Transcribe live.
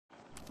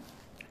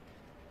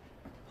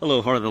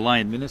Hello, Heart of the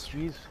Lion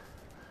Ministries.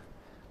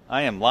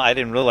 I am live. I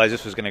didn't realize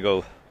this was going to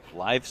go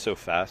live so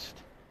fast,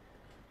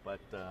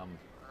 but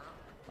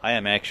I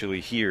am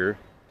actually here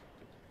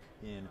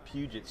in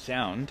Puget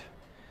Sound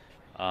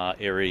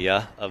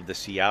area of the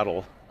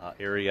Seattle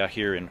area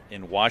here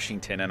in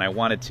Washington, and I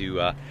wanted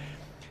to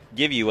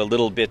give you a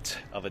little bit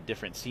of a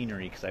different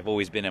scenery because I've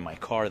always been in my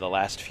car the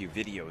last few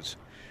videos.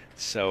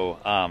 So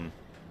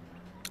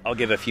I'll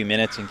give a few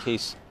minutes in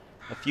case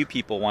a few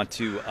people want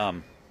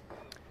to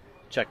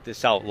check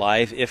this out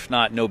live. If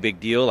not, no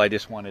big deal. I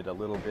just wanted a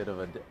little bit of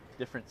a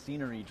different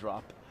scenery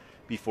drop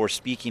before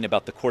speaking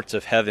about the courts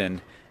of heaven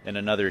and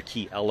another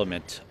key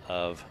element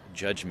of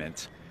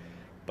judgment.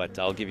 But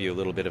I'll give you a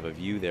little bit of a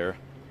view there.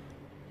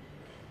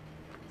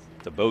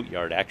 It's a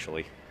boatyard,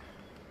 actually.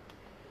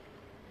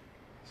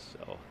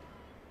 So,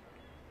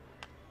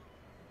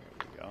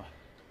 there we go.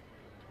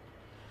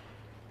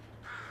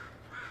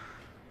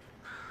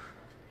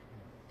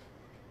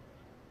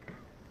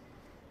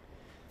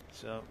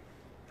 So,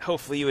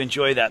 hopefully you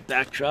enjoy that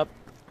backdrop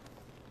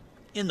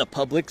in the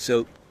public,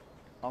 so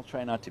I'll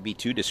try not to be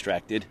too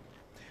distracted.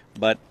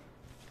 But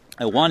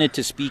I wanted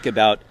to speak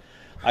about,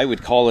 I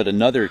would call it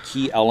another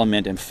key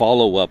element and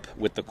follow-up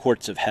with the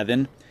courts of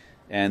heaven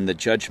and the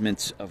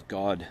judgments of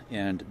God.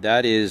 And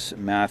that is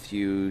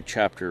Mathew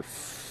chapter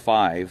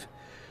 5,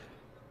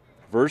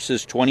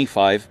 verses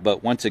 25.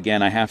 But once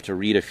again, I have to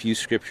read a few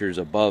scriptures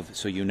above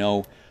so you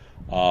know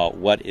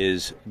what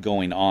is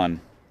going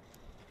on.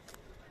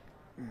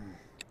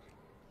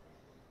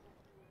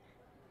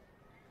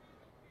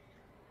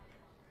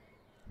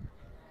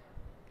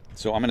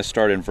 So I'm going to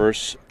start in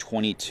verse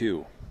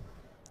 22.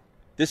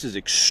 This is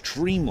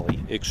extremely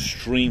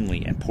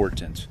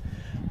important.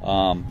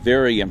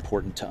 Very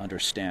important to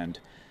understand.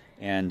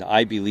 And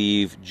I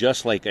believe,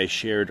 just like I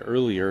shared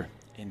earlier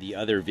in the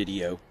other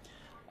video,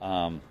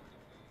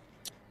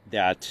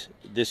 that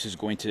this is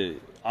going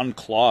to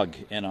unclog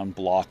and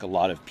unblock a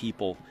lot of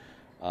people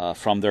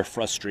from their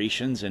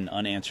frustrations and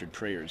unanswered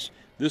prayers.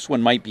 This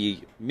one might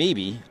be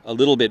maybe a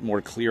little bit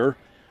more clear,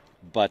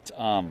 but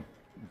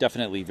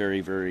definitely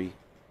very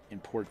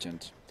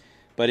important.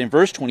 But in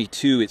verse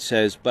 22 it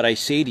says, "But I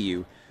say to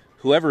you,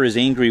 whoever is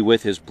angry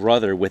with his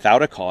brother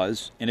without a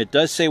cause," and it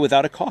does say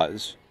without a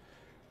cause,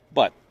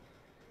 but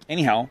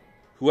anyhow,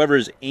 "whoever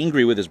is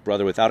angry with his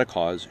brother without a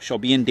cause shall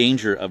be in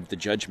danger of the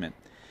judgment.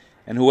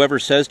 And whoever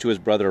says to his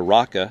brother,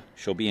 Raka,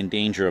 shall be in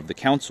danger of the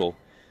council.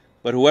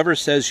 But whoever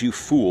says, you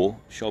fool,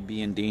 shall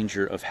be in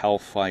danger of hell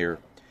fire."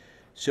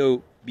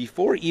 So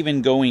before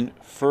even going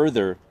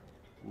further,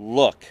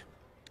 look.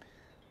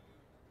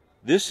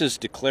 This is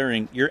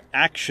declaring your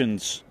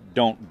actions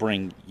don't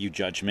bring you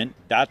judgment.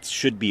 That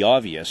should be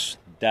obvious.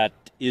 That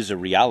is a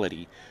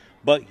reality.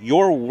 But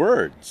your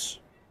words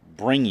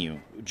bring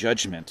you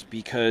judgment,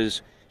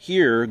 because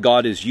here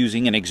God is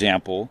using an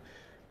example,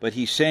 but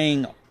he's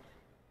saying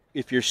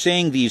if you're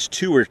saying these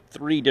two or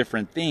three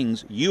different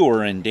things, you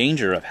are in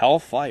danger of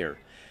hellfire.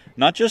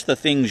 Not just the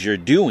things you're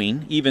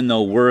doing, even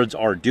though words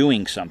are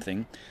doing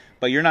something,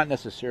 but you're not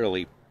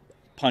necessarily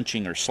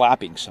punching or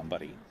slapping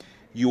somebody.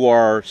 You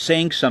are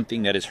saying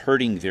something that is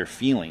hurting their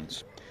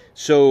feelings.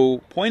 So,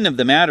 point of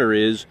the matter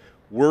is,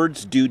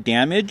 words do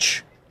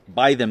damage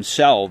by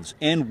themselves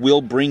and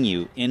will bring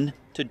you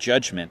into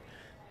judgment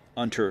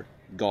unto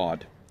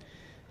God.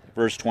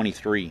 Verse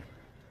 23.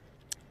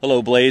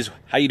 Hello, Blaze.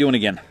 How you doing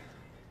again?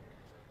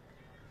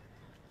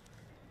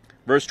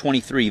 Verse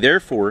 23.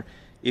 "Therefore,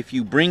 if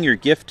you bring your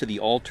gift to the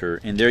altar,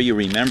 and there you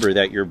remember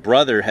that your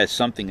brother has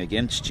something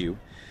against you,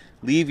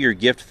 leave your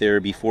gift there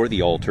before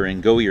the altar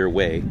and go your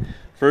way.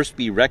 First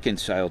be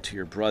reconciled to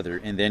your brother,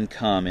 and then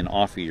come and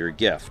offer your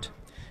gift."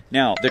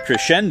 Now, the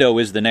crescendo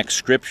is the next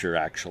scripture,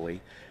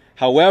 actually.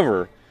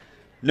 However,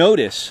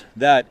 notice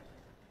that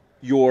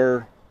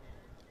your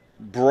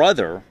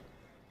brother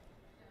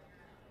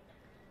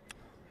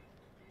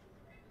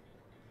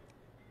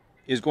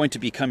is going to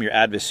become your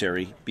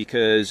adversary,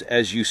 because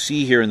as you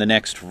see here in the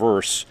next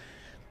verse,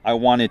 I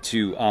wanted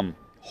to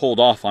hold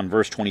off on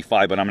verse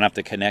 25, but I'm going to have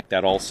to connect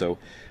that also.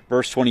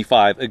 Verse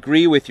 25,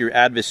 "Agree with your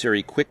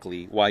adversary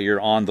quickly while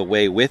you're on the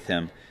way with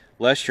him,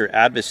 lest your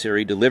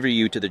adversary deliver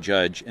you to the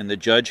judge, and the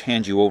judge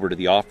hand you over to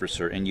the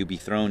officer, and you be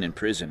thrown in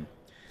prison."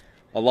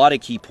 A lot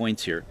of key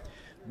points here.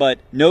 But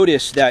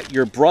notice that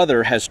your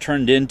brother has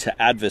turned into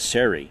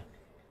adversary.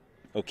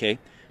 Okay?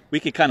 We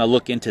could kind of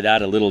look into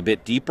that a little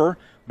bit deeper,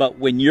 but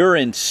when you're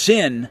in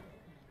sin,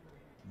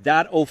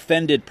 that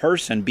offended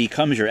person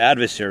becomes your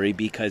adversary,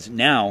 because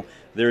now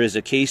there is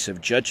a case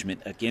of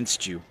judgment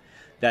against you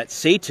that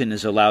Satan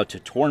is allowed to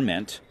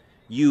torment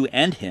you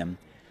and him.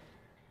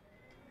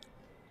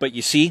 But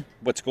you see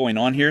what's going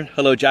on here?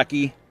 Hello,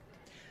 Jackie.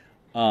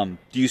 Do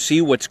you see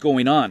what's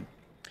going on?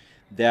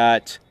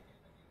 That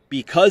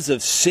because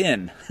of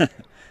sin,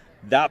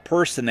 that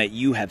person that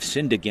you have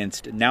sinned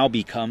against now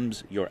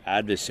becomes your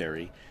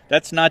adversary.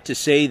 That's not to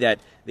say that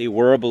they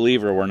were a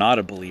believer or were not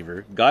a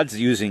believer. God's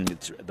using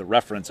the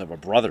reference of a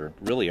brother,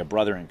 really a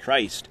brother in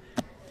Christ.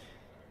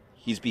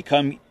 He's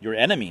become your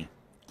enemy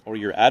or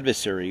your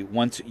adversary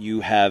once you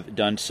have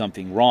done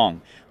something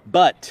wrong.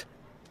 But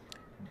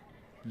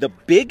the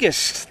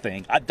biggest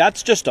thing,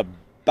 that's just a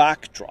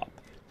backdrop.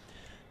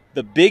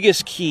 The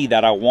biggest key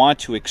that I want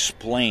to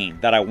explain,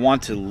 that I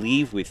want to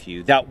leave with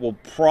you, that will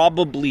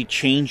probably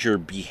change your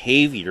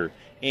behavior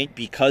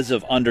because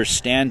of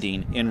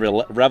understanding in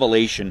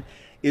Revelation,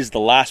 is the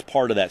last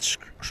part of that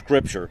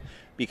scripture.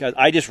 Because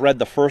I just read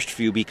the first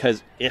few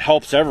because it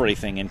helps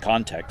everything in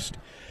context.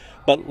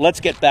 But let's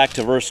get back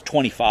to verse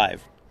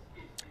 25.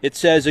 It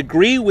says,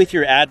 "Agree with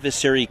your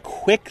adversary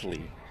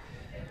quickly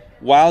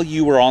while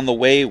you are on the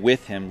way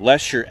with him,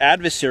 lest your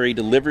adversary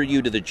deliver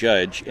you to the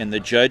judge, and the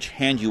judge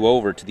hand you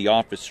over to the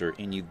officer,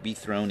 and you be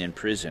thrown in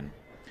prison."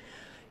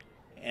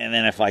 And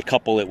then if I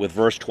couple it with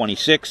verse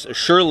 26,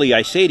 "Surely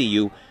I say to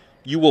you,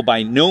 you will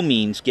by no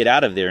means get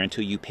out of there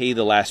until you pay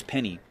the last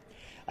penny."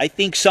 I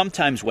think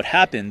sometimes what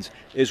happens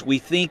is we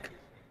think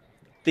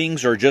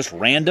things are just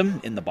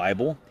random in the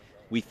Bible.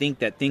 We think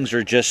that things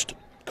are just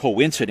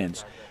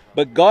coincidence.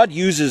 But God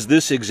uses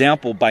this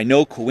example by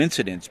no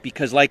coincidence,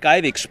 because like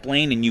I've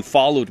explained and you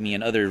followed me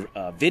in other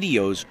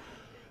videos,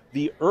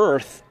 the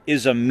earth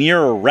is a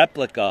mirror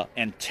replica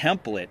and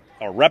template,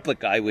 or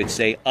replica I would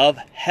say, of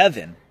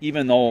heaven,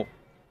 even though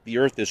the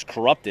earth is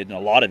corrupted, and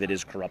a lot of it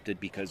is corrupted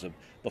because of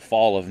the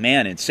fall of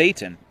man and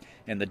Satan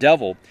and the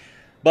devil.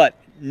 But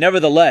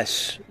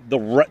nevertheless, the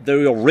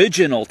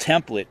original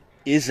template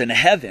is in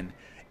heaven.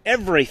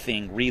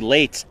 Everything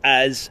relates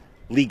as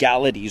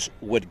legalities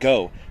would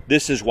go.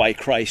 This is why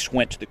Christ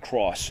went to the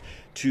cross,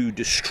 to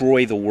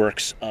destroy the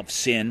works of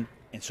sin,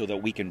 and so that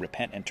we can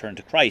repent and turn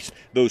to Christ,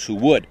 those who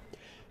would.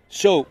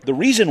 So the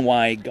reason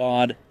why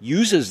God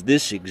uses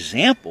this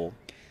example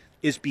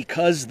is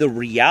because the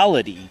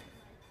reality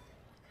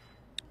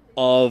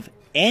of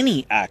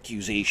any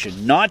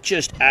accusation, not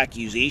just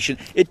accusation,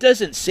 it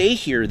doesn't say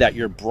here that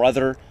your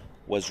brother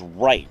was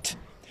right.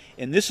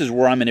 And this is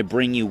where I'm going to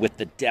bring you with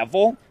the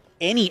devil.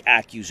 Any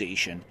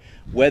accusation,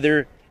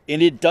 whether,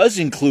 and it does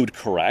include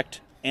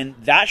correct, and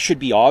that should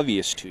be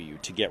obvious to you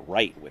to get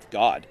right with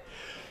God.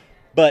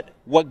 But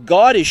what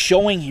God is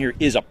showing here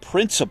is a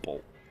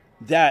principle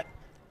that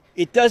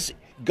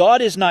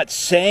God is not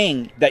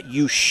saying that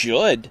you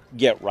should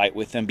get right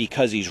with him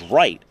because he's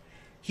right.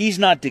 He's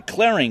not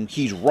declaring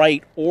he's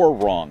right or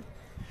wrong.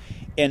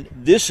 And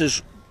this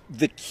is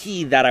the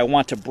key that I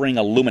want to bring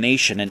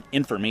illumination and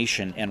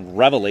information and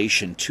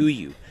revelation to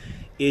you,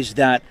 is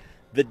that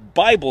the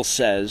Bible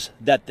says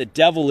that the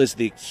devil is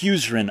the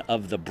accuser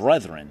of the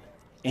brethren,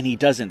 and he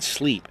doesn't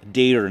sleep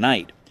day or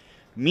night.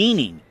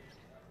 Meaning,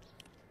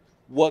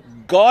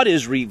 what God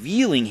is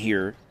revealing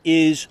here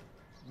is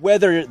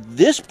whether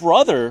this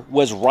brother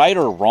was right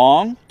or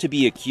wrong to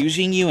be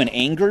accusing you and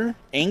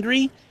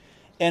angry,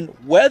 and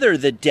whether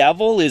the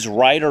devil is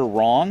right or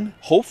wrong,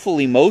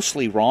 hopefully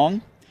mostly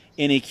wrong,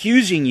 in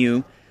accusing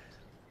you.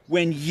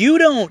 When you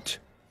don't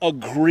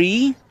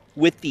agree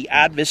with the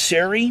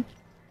adversary,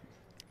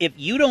 if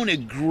you don't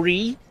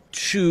agree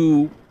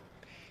to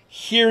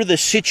hear the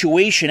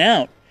situation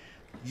out,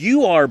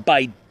 you are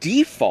by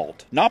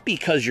default, not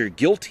because you're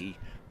guilty,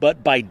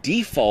 but by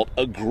default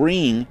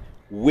agreeing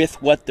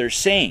with what they're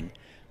saying.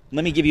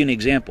 Let me give you an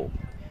example.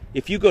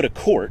 If you go to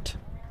court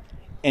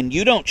and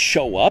you don't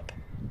show up,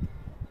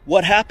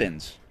 what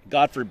happens?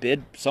 God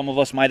forbid, some of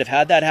us might have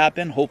had that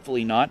happen,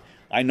 hopefully not.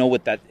 I know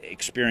what that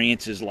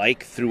experience is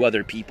like through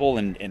other people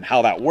and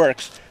how that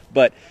works.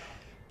 But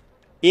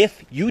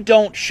if you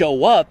don't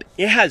show up,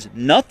 it has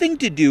nothing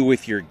to do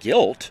with your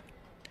guilt.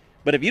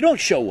 But if you don't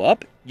show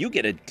up, you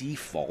get a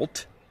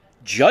default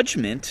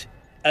judgment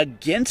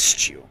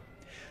against you.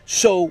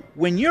 So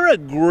when you're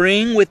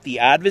agreeing with the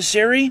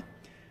adversary,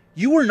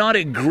 you are not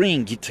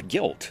agreeing to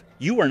guilt.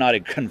 You are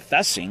not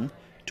confessing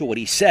to what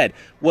he said.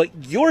 What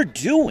you're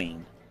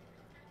doing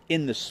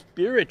in the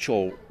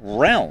spiritual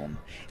realm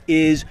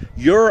is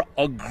you're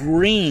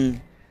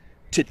agreeing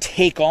to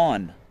take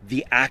on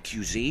the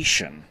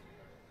accusation.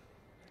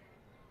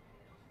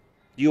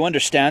 Do you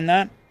understand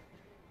that?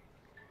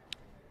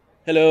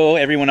 Hello,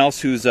 everyone else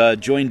who's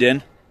joined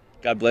in.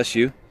 God bless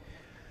you.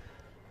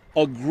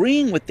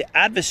 Agreeing with the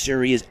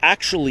adversary is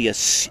actually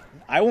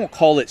I won't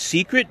call it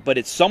secret, but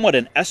it's somewhat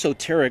an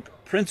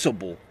esoteric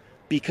principle,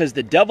 because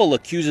the devil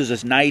accuses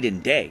us night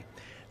and day.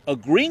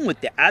 Agreeing with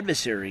the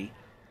adversary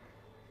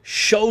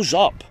shows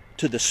up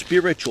to the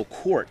spiritual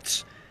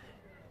courts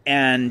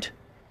and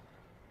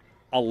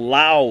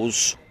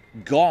allows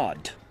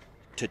God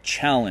to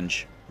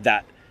challenge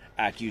that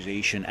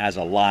accusation as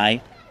a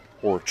lie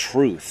or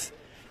truth.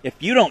 If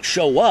you don't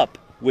show up,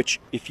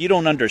 which if you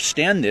don't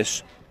understand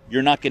this,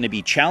 you're not going to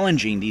be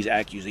challenging these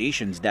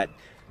accusations that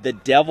the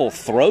devil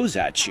throws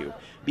at you.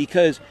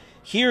 Because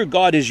here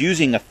God is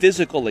using a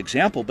physical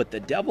example, but the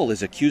devil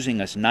is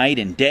accusing us night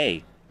and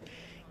day.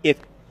 If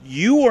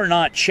you are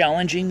not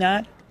challenging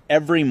that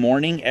every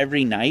morning,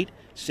 every night,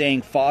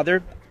 saying,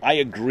 Father, I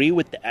agree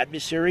with the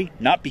adversary,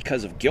 not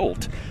because of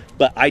guilt,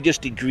 but I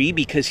just agree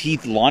because he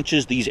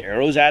launches these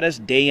arrows at us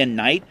day and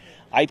night.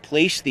 I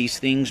place these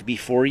things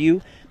before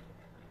you,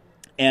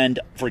 and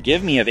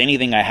forgive me of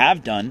anything I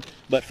have done,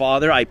 but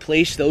Father, I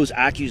place those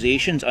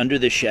accusations under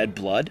the shed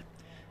blood,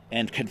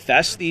 and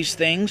confess these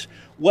things,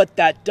 what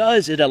that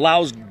does, it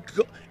allows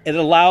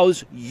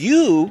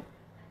you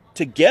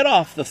to get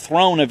off the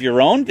throne of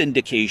your own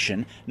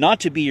vindication, not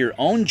to be your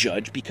own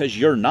judge, because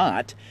you're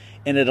not,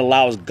 and it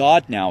allows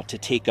God now to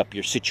take up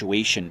your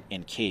situation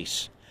in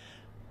case.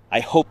 I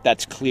hope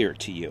that's clear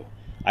to you.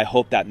 I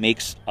hope that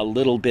makes a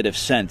little bit of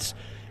sense.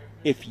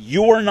 If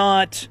you're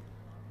not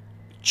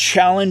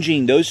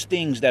challenging those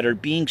things that are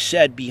being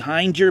said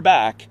behind your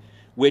back,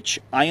 which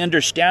I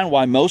understand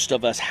why most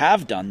of us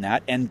have done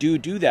that and do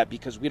that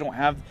because we don't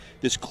have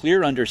this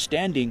clear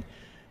understanding,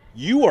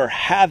 you are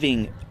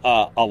having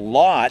a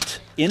lot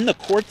in the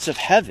courts of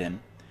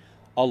heaven,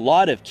 a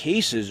lot of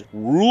cases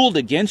ruled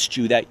against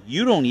you that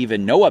you don't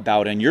even know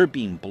about, and you're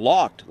being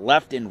blocked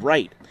left and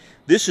right.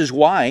 This is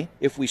why,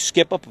 if we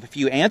skip up a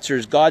few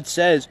answers, God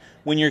says,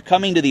 when you're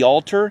coming to the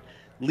altar,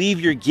 leave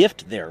your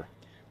gift there.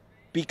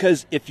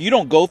 Because if you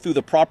don't go through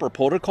the proper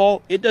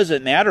protocol, it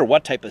doesn't matter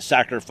what type of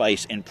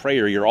sacrifice and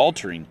prayer you're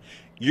altering.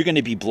 You're going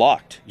to be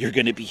blocked. You're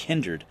going to be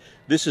hindered.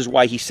 This is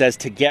why he says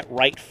to get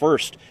right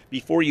first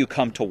before you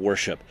come to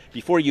worship,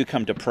 before you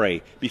come to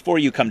pray, before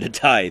you come to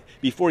tithe,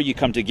 before you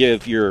come to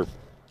give your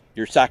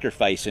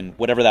sacrifice and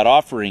whatever that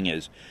offering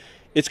is.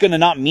 It's going to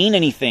not mean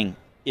anything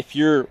if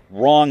you're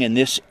wrong in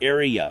this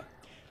area.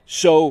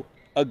 So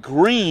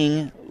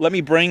agreeing, let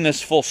me bring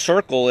this full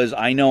circle, as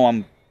I know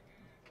I'm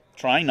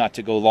trying not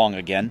to go long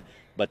again,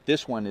 but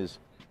this one is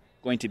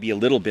going to be a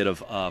little bit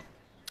of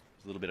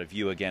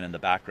view again in the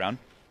background.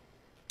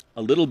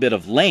 A little bit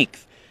of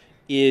length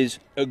is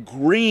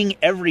agreeing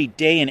every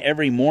day and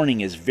every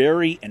morning is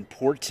very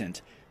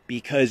important,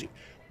 because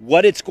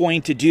what it's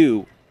going to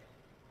do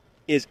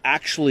is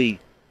actually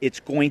it's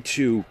going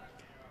to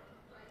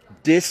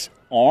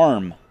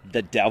disarm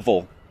the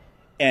devil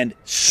and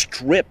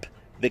strip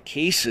the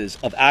cases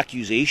of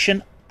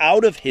accusation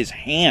out of his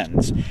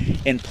hands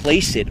and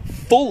place it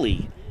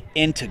fully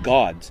into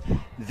God's.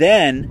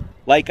 Then,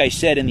 like I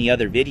said in the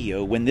other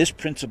video, when this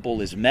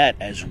principle is met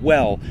as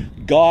well,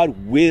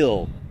 God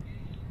will,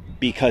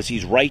 because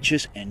he's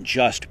righteous and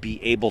just,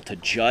 be able to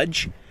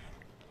judge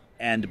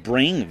and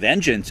bring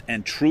vengeance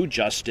and true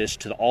justice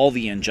to all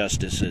the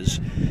injustices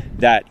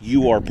that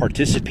you are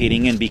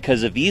participating in,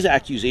 because if these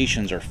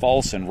accusations are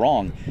false and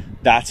wrong,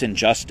 that's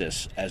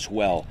injustice as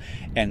well.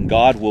 And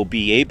God will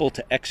be able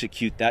to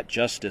execute that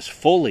justice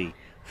fully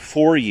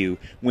for you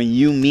when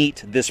you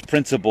meet this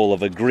principle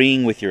of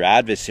agreeing with your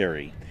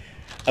adversary.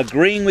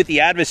 Agreeing with the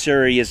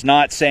adversary is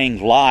not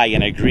saying lie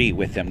and agree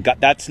with him.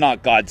 That's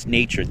not God's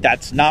nature.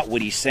 That's not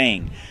what he's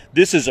saying.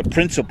 This is a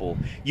principle.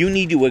 You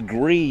need to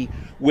agree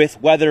with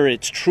whether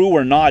it's true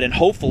or not, and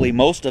hopefully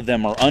most of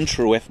them are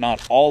untrue, if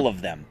not all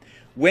of them.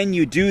 When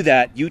you do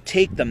that, you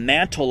take the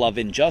mantle of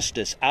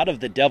injustice out of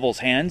the devil's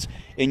hands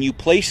and you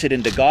place it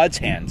into God's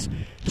hands,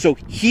 so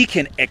he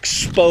can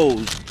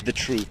expose the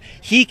truth.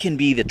 He can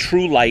be the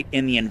true light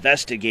and the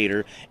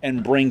investigator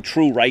and bring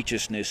true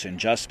righteousness and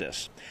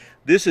justice.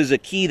 This is a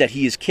key that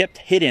he has kept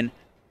hidden,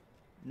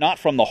 not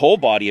from the whole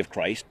body of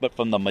Christ, but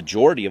from the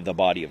majority of the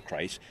body of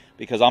Christ,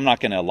 because I'm not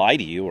going to lie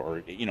to you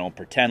or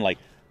pretend like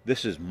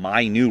this is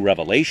my new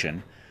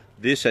revelation.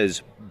 This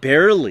has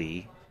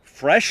barely,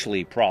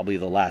 freshly, probably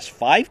the last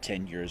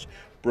 5-10 years,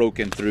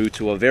 broken through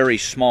to a very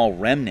small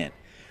remnant.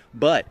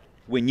 But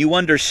when you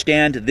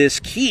understand this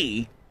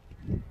key,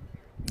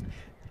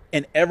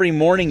 and every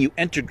morning you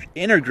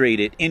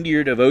integrate it into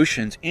your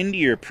devotions, into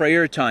your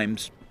prayer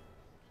times,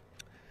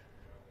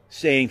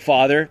 saying,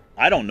 Father,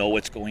 I don't know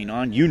what's going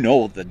on. You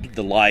know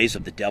the lies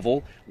of the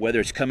devil, whether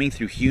it's coming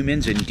through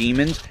humans and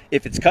demons.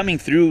 If it's coming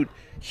through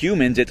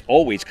humans, it's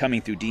always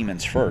coming through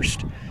demons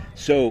first.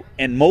 So,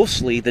 and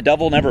mostly the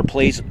devil never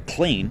plays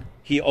clean.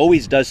 He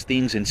always does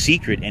things in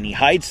secret, and he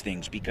hides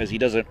things because he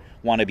doesn't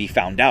want to be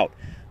found out.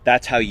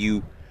 That's how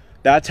you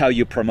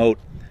promote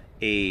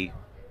a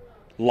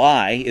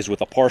lie, is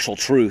with a partial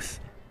truth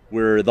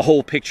where the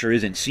whole picture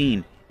isn't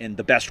seen. And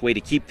the best way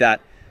to keep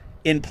that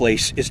in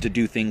place is to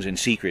do things in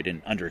secret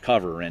and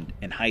undercover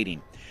and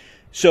hiding.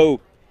 So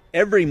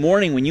every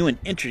morning when you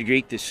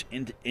integrate this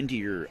into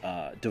your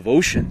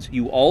devotions,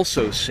 you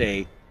also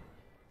say,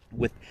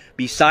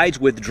 besides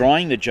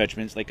withdrawing the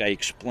judgments, like I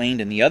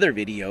explained in the other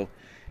video,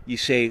 you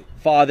say,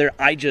 Father,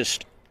 I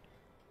just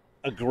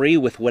agree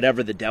with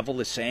whatever the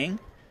devil is saying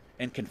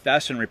and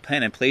confess and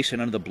repent and place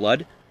it under the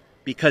blood,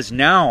 because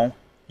now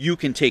you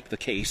can take the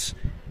case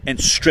and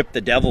strip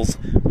the devils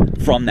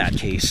from that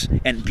case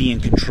and be in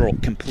control,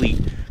 complete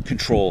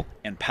control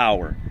and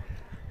power.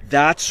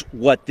 That's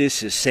what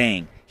this is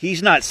saying.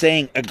 He's not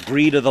saying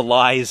agree to the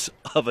lies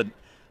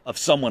of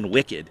someone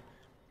wicked.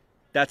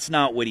 That's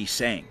not what he's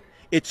saying.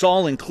 It's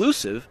all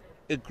inclusive,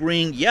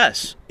 agreeing,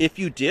 yes, if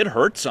you did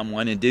hurt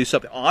someone and do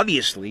something,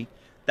 obviously,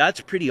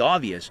 that's pretty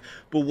obvious.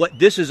 But what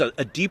this is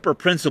a deeper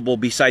principle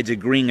besides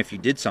agreeing if you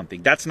did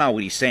something. That's not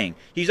what he's saying.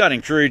 He's not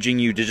encouraging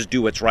you to just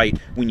do what's right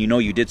when you know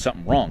you did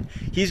something wrong.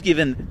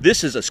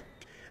 This is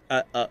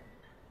a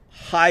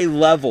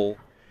high-level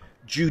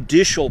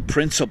judicial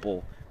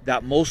principle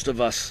that most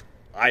of us,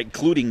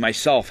 including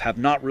myself, have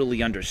not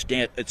really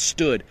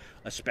understood,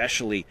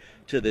 especially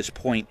to this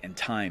point in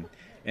time.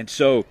 And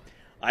so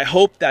I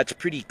hope that's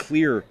pretty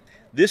clear.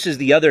 This is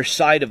the other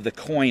side of the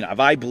coin of,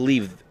 I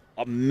believe,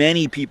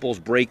 many people's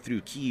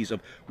breakthrough keys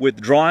of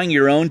withdrawing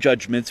your own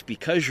judgments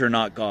because you're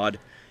not God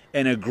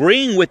and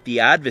agreeing with the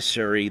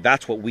adversary.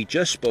 That's what we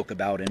just spoke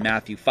about in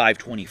Matthew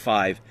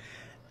 5:25.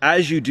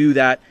 As you do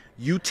that,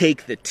 you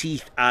take the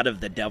teeth out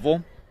of the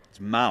devil's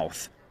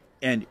mouth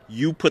and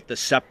you put the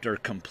scepter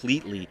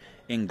completely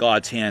in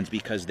God's hands,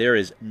 because there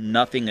is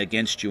nothing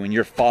against you and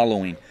you're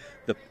following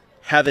the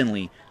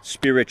heavenly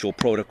spiritual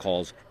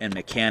protocols and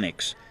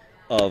mechanics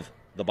of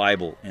the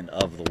Bible and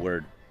of the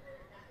Word.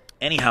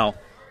 Anyhow,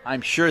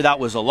 I'm sure that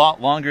was a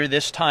lot longer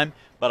this time,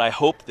 but I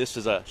hope this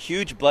is a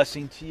huge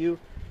blessing to you.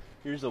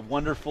 Here's a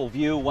wonderful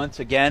view once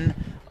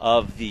again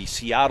of the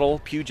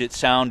Seattle Puget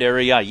Sound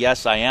area.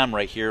 Yes, I am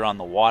right here on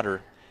the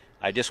water.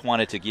 I just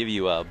wanted to give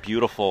you a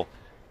beautiful,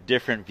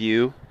 different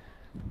view.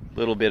 A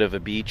little bit of a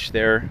beach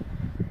there.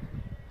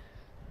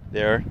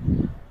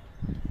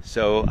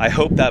 So I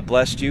hope that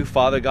blessed you.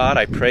 Father God,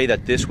 I pray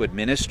that this would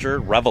minister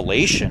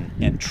revelation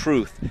and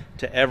truth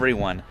to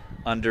everyone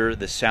under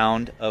the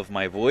sound of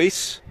my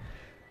voice.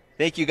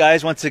 Thank you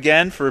guys once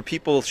again for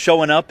people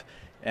showing up,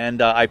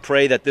 and I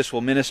pray that this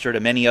will minister to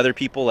many other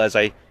people. As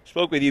I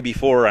spoke with you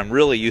before, I'm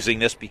really using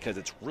this because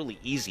it's really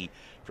easy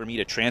for me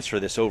to transfer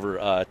this over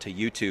to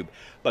YouTube.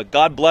 But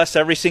God bless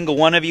every single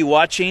one of you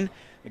watching.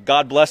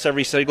 God bless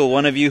every single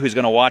one of you who's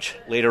going to watch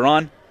later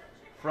on.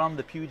 From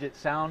the Puget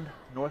Sound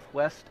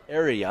Northwest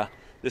area,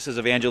 this is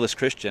Evangelist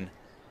Christian.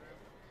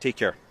 Take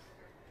care.